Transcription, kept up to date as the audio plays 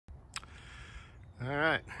All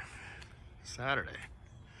right, Saturday.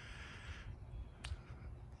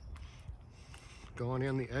 Going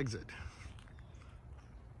in the exit.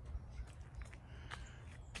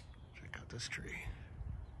 Check out this tree.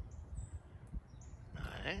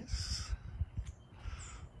 Nice.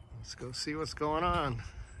 Let's go see what's going on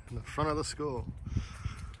in the front of the school.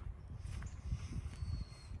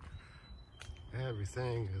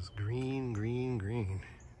 Everything is green, green, green.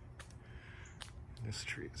 This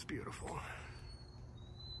tree is beautiful.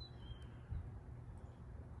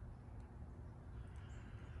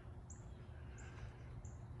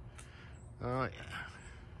 Oh yeah.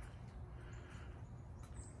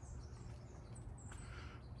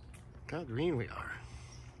 Look how green we are.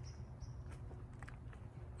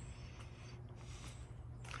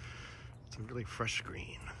 It's a really fresh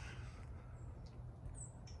green.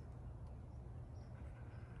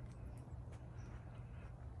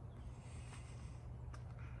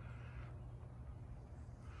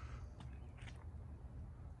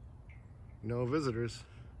 No visitors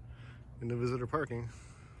in the visitor parking.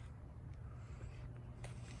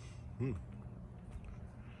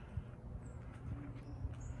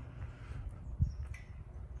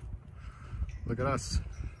 Look at us,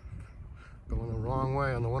 going the wrong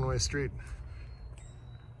way on the one-way street.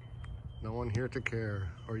 No one here to care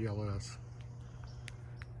or yell at us.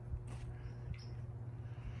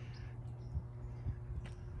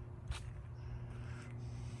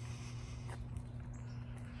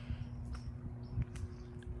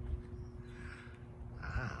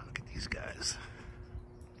 Ah, look at these guys.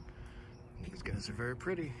 These guys are very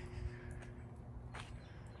pretty.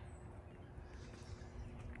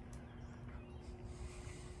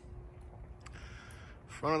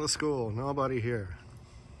 Front of the school, nobody here.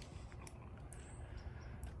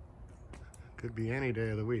 Could be any day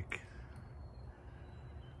of the week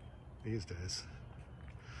these days.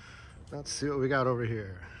 Let's see what we got over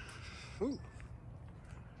here. Ooh.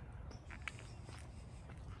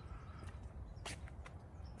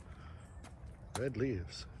 Red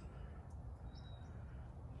leaves.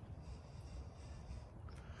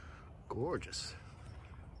 Gorgeous.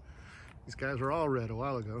 These guys were all red a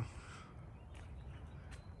while ago.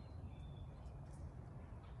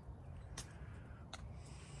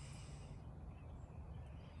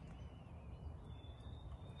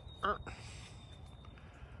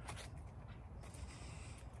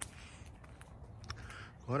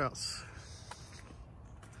 What else?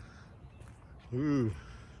 Ooh,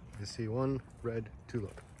 I see one red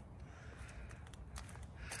tulip.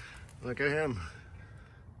 Look at him.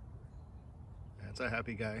 That's a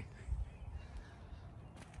happy guy.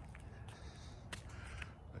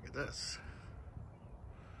 Look at this.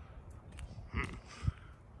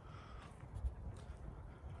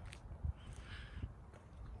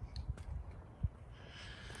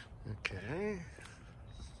 Okay.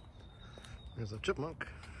 There's a chipmunk.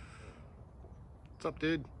 What's up,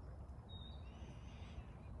 dude?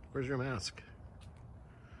 Where's your mask?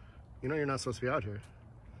 You know you're not supposed to be out here,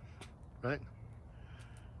 right?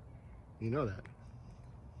 You know that.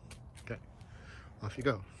 Okay, off you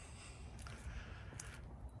go.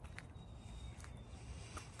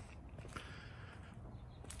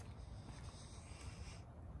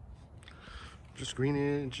 Just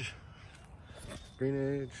greenage.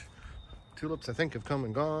 Greenage. Tulips, I think, have come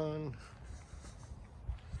and gone.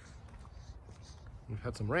 We've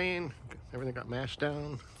had some rain. Everything got mashed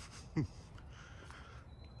down. These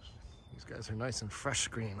guys are nice and fresh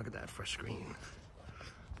green. Look at that fresh green.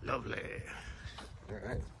 Lovely. All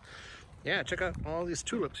right. Yeah, check out all these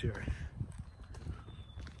tulips here.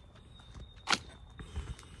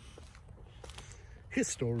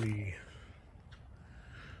 History.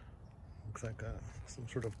 Looks like some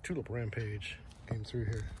sort of tulip rampage came through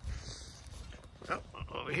here. Oh,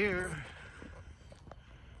 over here.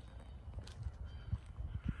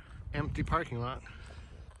 Empty parking lot.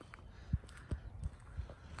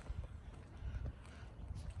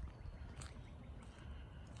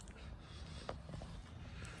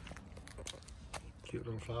 Cute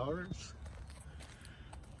little flowers.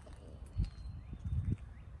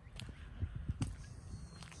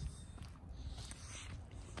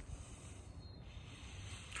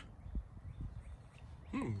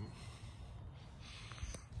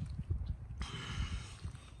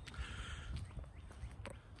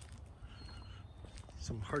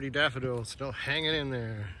 Some hardy daffodils still hanging in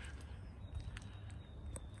there.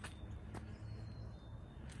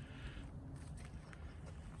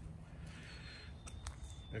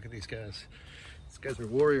 Look at these guys. These guys are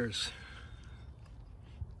warriors.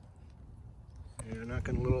 You're not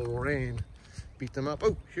gonna let a little rain beat them up.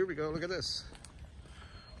 Oh, here we go. Look at this.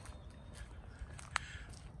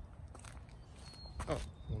 Oh,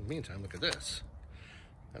 well, in the meantime, look at this.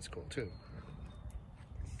 That's cool too.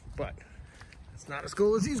 But it's not as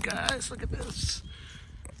cool as these guys. Look at this.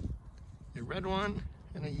 A red one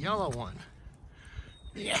and a yellow one.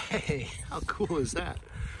 Yay! How cool is that?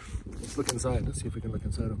 Let's look inside. Let's see if we can look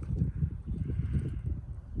inside them.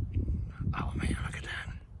 Oh man, look at that.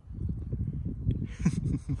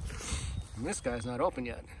 And this guy's not open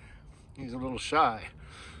yet. He's a little shy,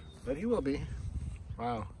 but he will be.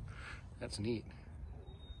 Wow, that's neat.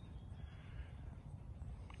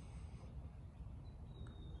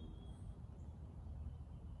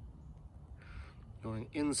 Going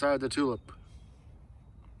inside the tulip.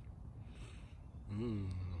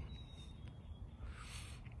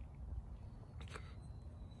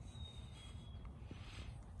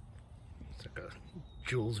 It's like a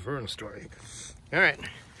Jules Verne story. All right,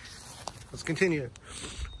 let's continue.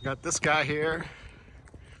 Got this guy here.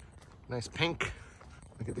 Nice pink.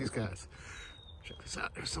 Look at these guys. Check this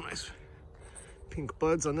out. There's some nice pink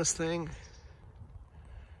buds on this thing.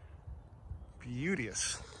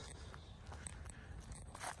 Beauteous.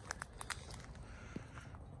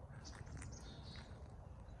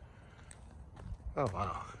 Oh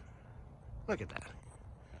wow. Look at that.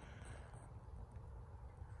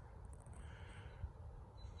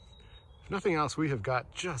 If nothing else, we have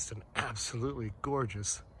got just an absolutely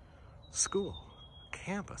gorgeous school,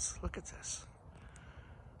 campus. Look at this.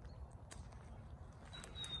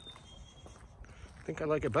 I think I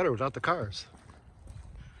like it better without the cars.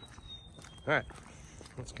 All right,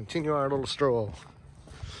 let's continue our little stroll.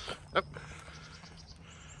 Up.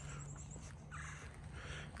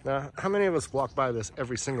 Now, how many of us walk by this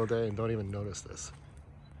every single day and don't even notice this?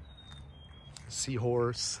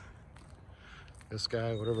 Seahorse, this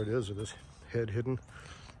guy, whatever it is, with his head hidden.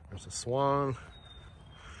 There's a swan.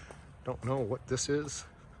 Don't know what this is.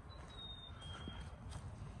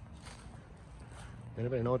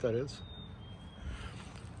 Anybody know what that is?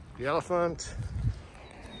 The elephant.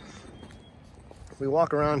 We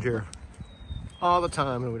walk around here all the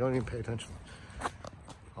time and we don't even pay attention.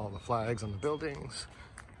 All the flags on the buildings.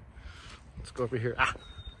 Let's go over here. Ah!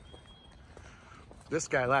 This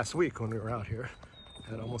guy last week when we were out here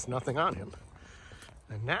had almost nothing on him.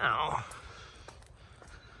 And now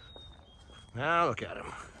look at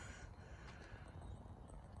him.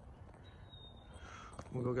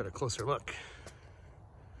 We'll go get a closer look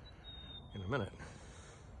in a minute.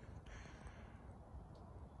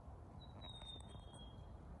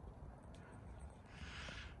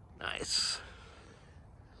 Nice.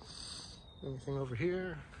 Anything over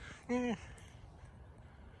here? Yeah.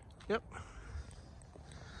 Yep.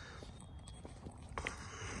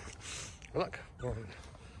 Look,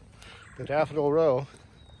 the daffodil row,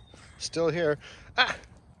 still here. Ah,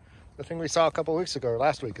 the thing we saw a couple weeks ago or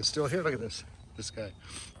last week is still here. Look at this guy.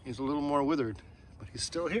 He's a little more withered, but he's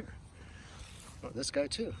still here. Oh, this guy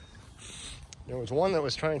too. There was one that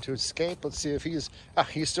was trying to escape. Let's see if he's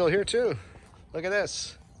still here too. Look at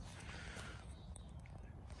this.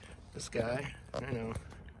 This guy, I know,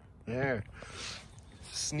 there,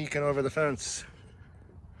 sneaking over the fence.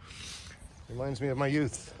 Reminds me of my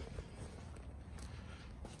youth.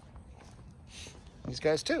 These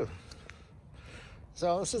guys too.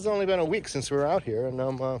 So this has only been a week since we were out here, and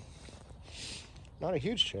not a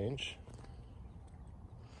huge change.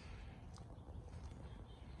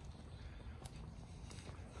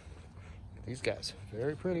 These guys,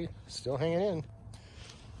 very pretty, still hanging in.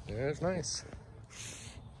 There's nice.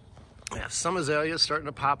 I have some azaleas starting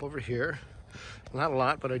to pop over here. Not a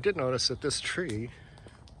lot, but I did notice that this tree,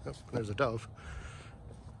 oh, there's a dove.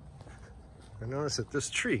 I noticed that this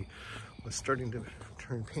tree was starting to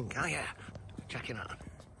turn pink. Oh yeah, check it out.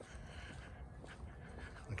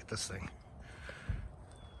 Look at this thing.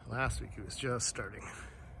 Last week he was just starting.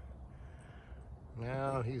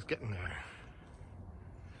 Now he's getting there.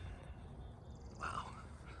 Wow,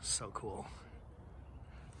 so cool.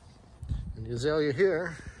 And the azalea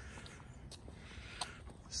here,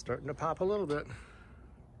 starting to pop a little bit.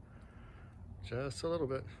 Just a little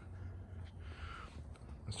bit.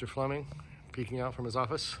 Mr. Fleming peeking out from his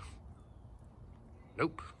office.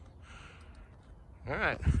 Nope. All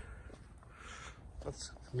right.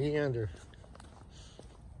 Let's meander.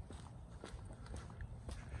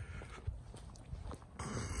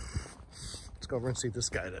 Let's go over and see this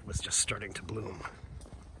guy that was just starting to bloom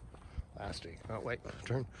last week. Oh, wait,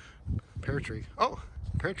 turn. Pear tree. Oh,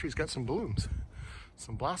 pear tree's got some blooms.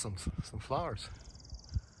 Some blossoms, some flowers.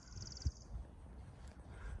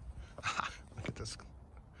 Look at this.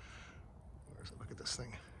 Where is it? Look at this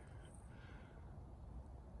thing.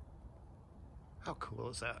 How cool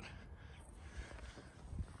is that?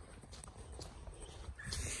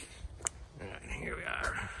 All right, here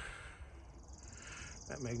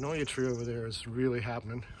That magnolia tree over there is really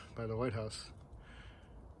happening by the White House.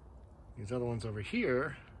 These other ones over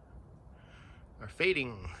here are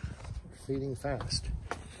fading fast.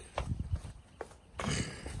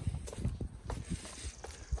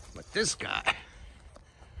 But this guy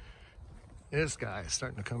is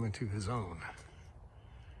starting to come into his own.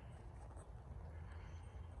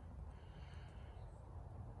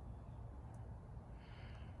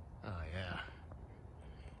 Oh yeah.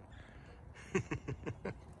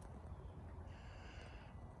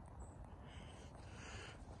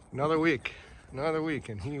 Another week,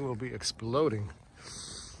 and he will be exploding.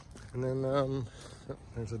 And then, oh,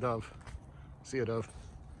 there's a dove. See a dove.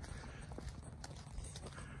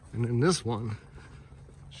 And then this one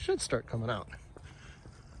should start coming out.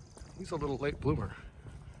 He's a little late bloomer.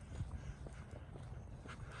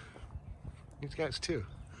 These guys too.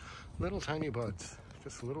 Little tiny buds,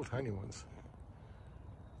 just little tiny ones.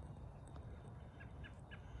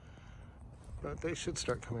 But they should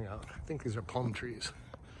start coming out. I think these are plum trees.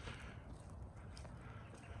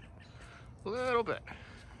 A little bit.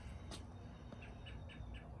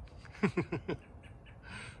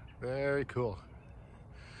 Very cool.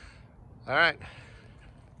 All right.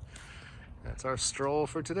 That's our stroll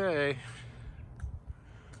for today.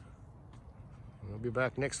 We'll be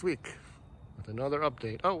back next week with another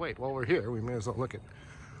update. Oh wait, while we're here, we may as well look at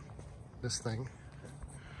this thing.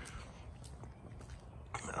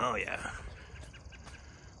 Oh yeah.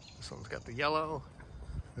 This one's got the yellow.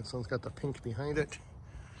 This one's got the pink behind it.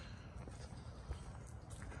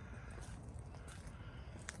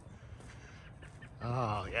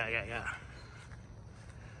 Oh, yeah.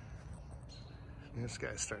 This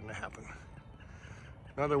guy's starting to happen.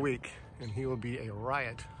 Another week, and he will be a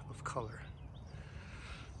riot of color.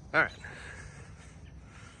 All right.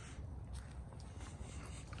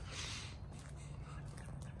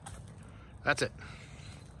 That's it.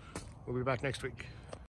 We'll be back next week.